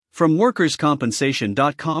From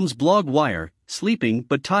WorkersCompensation.com's blog Wire, Sleeping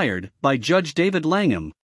But Tired, by Judge David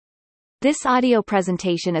Langham. This audio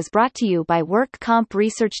presentation is brought to you by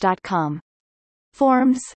WorkCompResearch.com.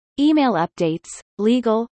 Forms, email updates,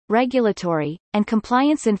 legal, regulatory, and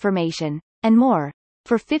compliance information, and more,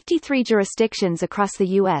 for 53 jurisdictions across the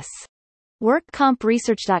U.S.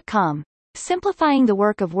 WorkCompResearch.com, simplifying the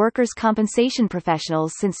work of workers' compensation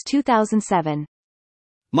professionals since 2007.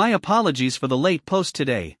 My apologies for the late post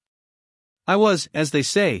today. I was, as they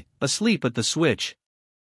say, asleep at the switch.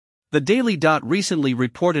 The Daily Dot recently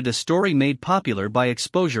reported a story made popular by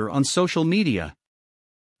exposure on social media.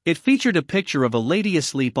 It featured a picture of a lady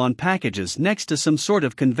asleep on packages next to some sort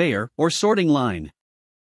of conveyor or sorting line.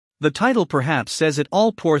 The title perhaps says it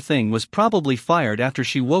all. Poor thing was probably fired after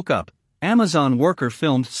she woke up. Amazon worker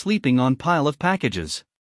filmed sleeping on pile of packages.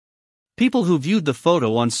 People who viewed the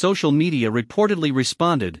photo on social media reportedly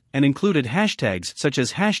responded and included hashtags such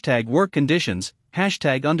as #workconditions,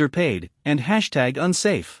 #underpaid, and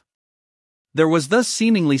 #unsafe. There was thus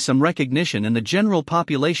seemingly some recognition in the general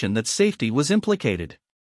population that safety was implicated.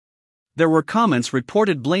 There were comments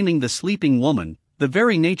reported blaming the sleeping woman, the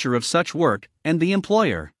very nature of such work, and the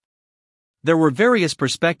employer. There were various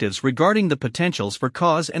perspectives regarding the potentials for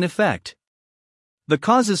cause and effect. The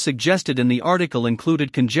causes suggested in the article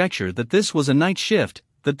included conjecture that this was a night shift,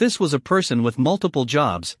 that this was a person with multiple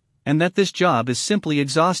jobs, and that this job is simply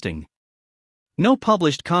exhausting. No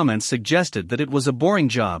published comments suggested that it was a boring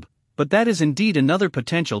job, but that is indeed another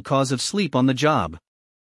potential cause of sleep on the job.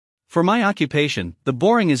 For my occupation, the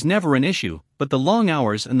boring is never an issue, but the long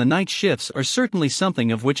hours and the night shifts are certainly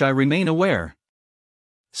something of which I remain aware.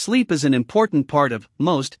 Sleep is an important part of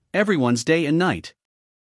everyone's day and night.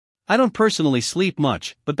 I don't personally sleep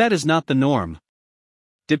much, but that is not the norm.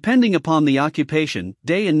 Depending upon the occupation,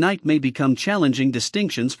 day and night may become challenging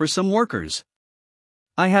distinctions for some workers.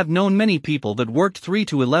 I have known many people that worked 3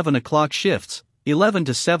 to 11 o'clock shifts, 11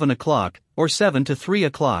 to 7 o'clock, or 7 to 3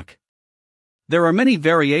 o'clock. There are many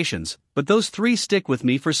variations, but those three stick with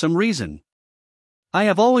me for some reason. I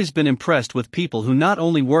have always been impressed with people who not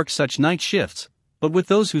only work such night shifts, but with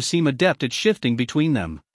those who seem adept at shifting between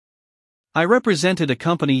them. I represented a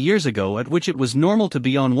company years ago at which it was normal to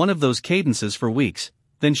be on one of those cadences for weeks,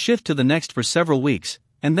 then shift to the next for several weeks,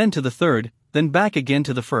 and then to the third, then back again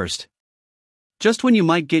to the first. Just when you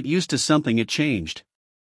might get used to something, it changed.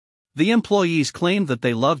 The employees claimed that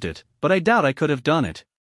they loved it, but I doubt I could have done it.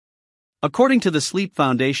 According to the Sleep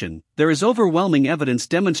Foundation, there is overwhelming evidence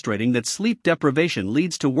demonstrating that sleep deprivation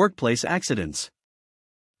leads to workplace accidents.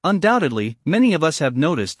 Undoubtedly, many of us have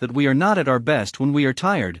noticed that we are not at our best when we are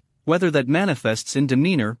tired, whether that manifests in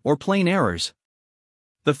demeanor or plain errors.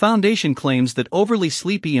 The foundation claims that overly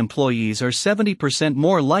sleepy employees are 70%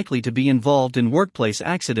 more likely to be involved in workplace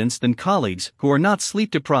accidents than colleagues who are not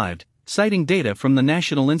sleep deprived, citing data from the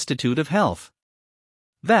National Institute of Health.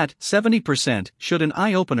 That 70% should an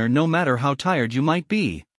eye-opener no matter how tired you might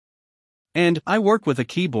be. And I work with a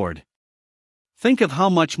keyboard. Think of how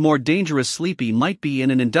much more dangerous sleepy might be in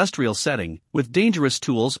an industrial setting, with dangerous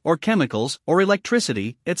tools or chemicals or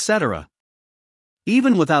electricity, etc.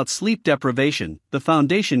 Even without sleep deprivation, the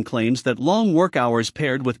foundation claims that long work hours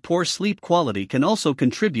paired with poor sleep quality can also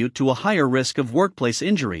contribute to a higher risk of workplace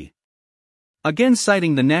injury. Again,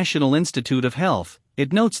 citing the National Institute of Health,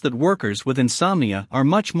 it notes that workers with insomnia are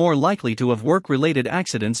much more likely to have work-related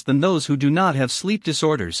accidents than those who do not have sleep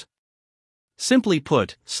disorders. Simply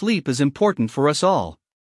put, sleep is important for us all.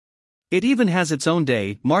 It even has its own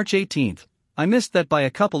day, March 18th. I missed that by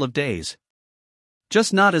a couple of days.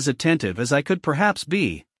 Just not as attentive as I could perhaps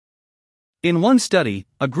be. In one study,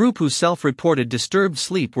 a group who self-reported disturbed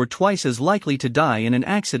sleep were twice as likely to die in an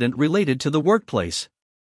accident related to the workplace.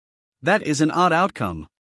 That is an odd outcome.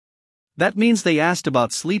 That means they asked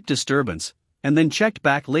about sleep disturbance, and then checked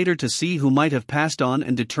back later to see who might have passed on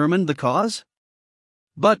and determined the cause?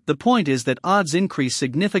 But the point is that odds increase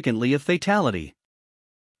significantly of fatality.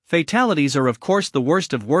 Fatalities are of course the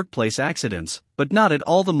worst of workplace accidents, but not at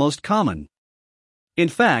all the most common. In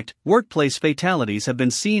fact, workplace fatalities have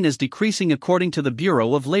been seen as decreasing according to the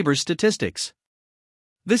Bureau of Labor Statistics.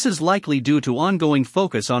 This is likely due to ongoing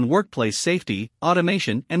focus on workplace safety,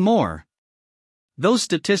 automation, and more. Those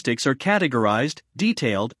statistics are categorized,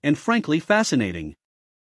 detailed, and frankly fascinating.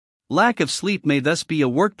 Lack of sleep may thus be a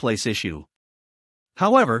workplace issue.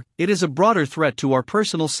 However, it is a broader threat to our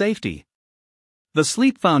personal safety. The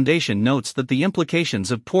Sleep Foundation notes that the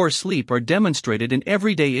implications of poor sleep are demonstrated in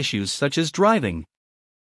everyday issues such as driving.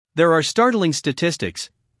 There are startling statistics.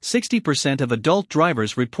 60% of adult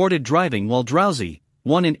drivers reported driving while drowsy,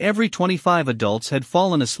 1 in every 25 adults had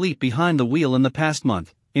fallen asleep behind the wheel in the past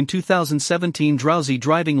month, in 2017 drowsy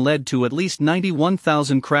driving led to at least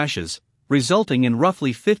 91,000 crashes, resulting in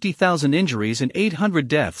roughly 50,000 injuries and 800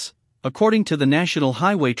 deaths, according to the National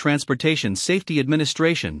Highway Transportation Safety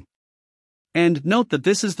Administration. And note that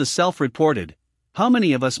this is the self-reported. How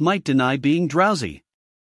many of us might deny being drowsy?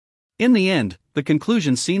 In the end, the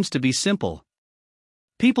conclusion seems to be simple.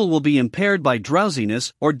 People will be impaired by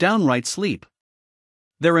drowsiness or downright sleep.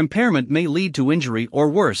 Their impairment may lead to injury or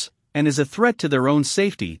worse, and is a threat to their own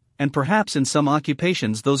safety, and perhaps in some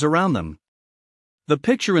occupations those around them. The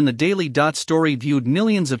picture in the Daily Dot story, viewed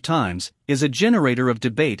millions of times, is a generator of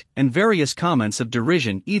debate and various comments of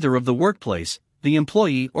derision, either of the workplace, the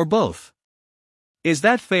employee, or both. Is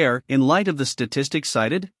that fair in light of the statistics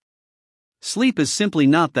cited? Sleep is simply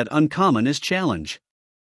not that uncommon as challenge.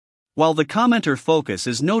 While the commenter focus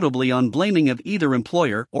is notably on blaming of either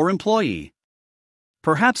employer or employee.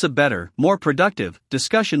 Perhaps a better, more productive,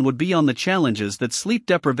 discussion would be on the challenges that sleep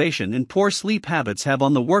deprivation and poor sleep habits have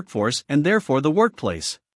on the workforce and therefore the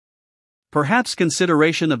workplace. Perhaps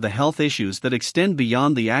consideration of the health issues that extend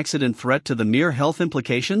beyond the accident threat to the mere health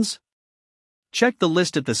implications? Check the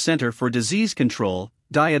list at the Center for Disease Control: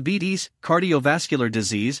 diabetes, cardiovascular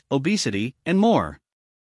disease, obesity, and more.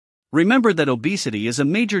 Remember that obesity is a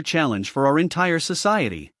major challenge for our entire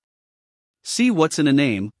society. See What's in a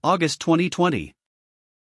Name, August 2020.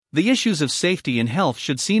 The issues of safety and health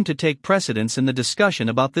should seem to take precedence in the discussion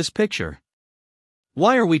about this picture.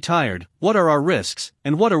 Why are we tired? What are our risks,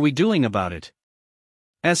 and what are we doing about it?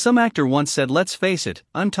 As some actor once said, let's face it,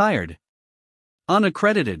 I'm tired.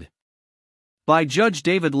 Unaccredited. By Judge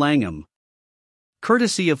David Langham.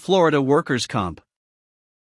 Courtesy of Florida Workers' Comp.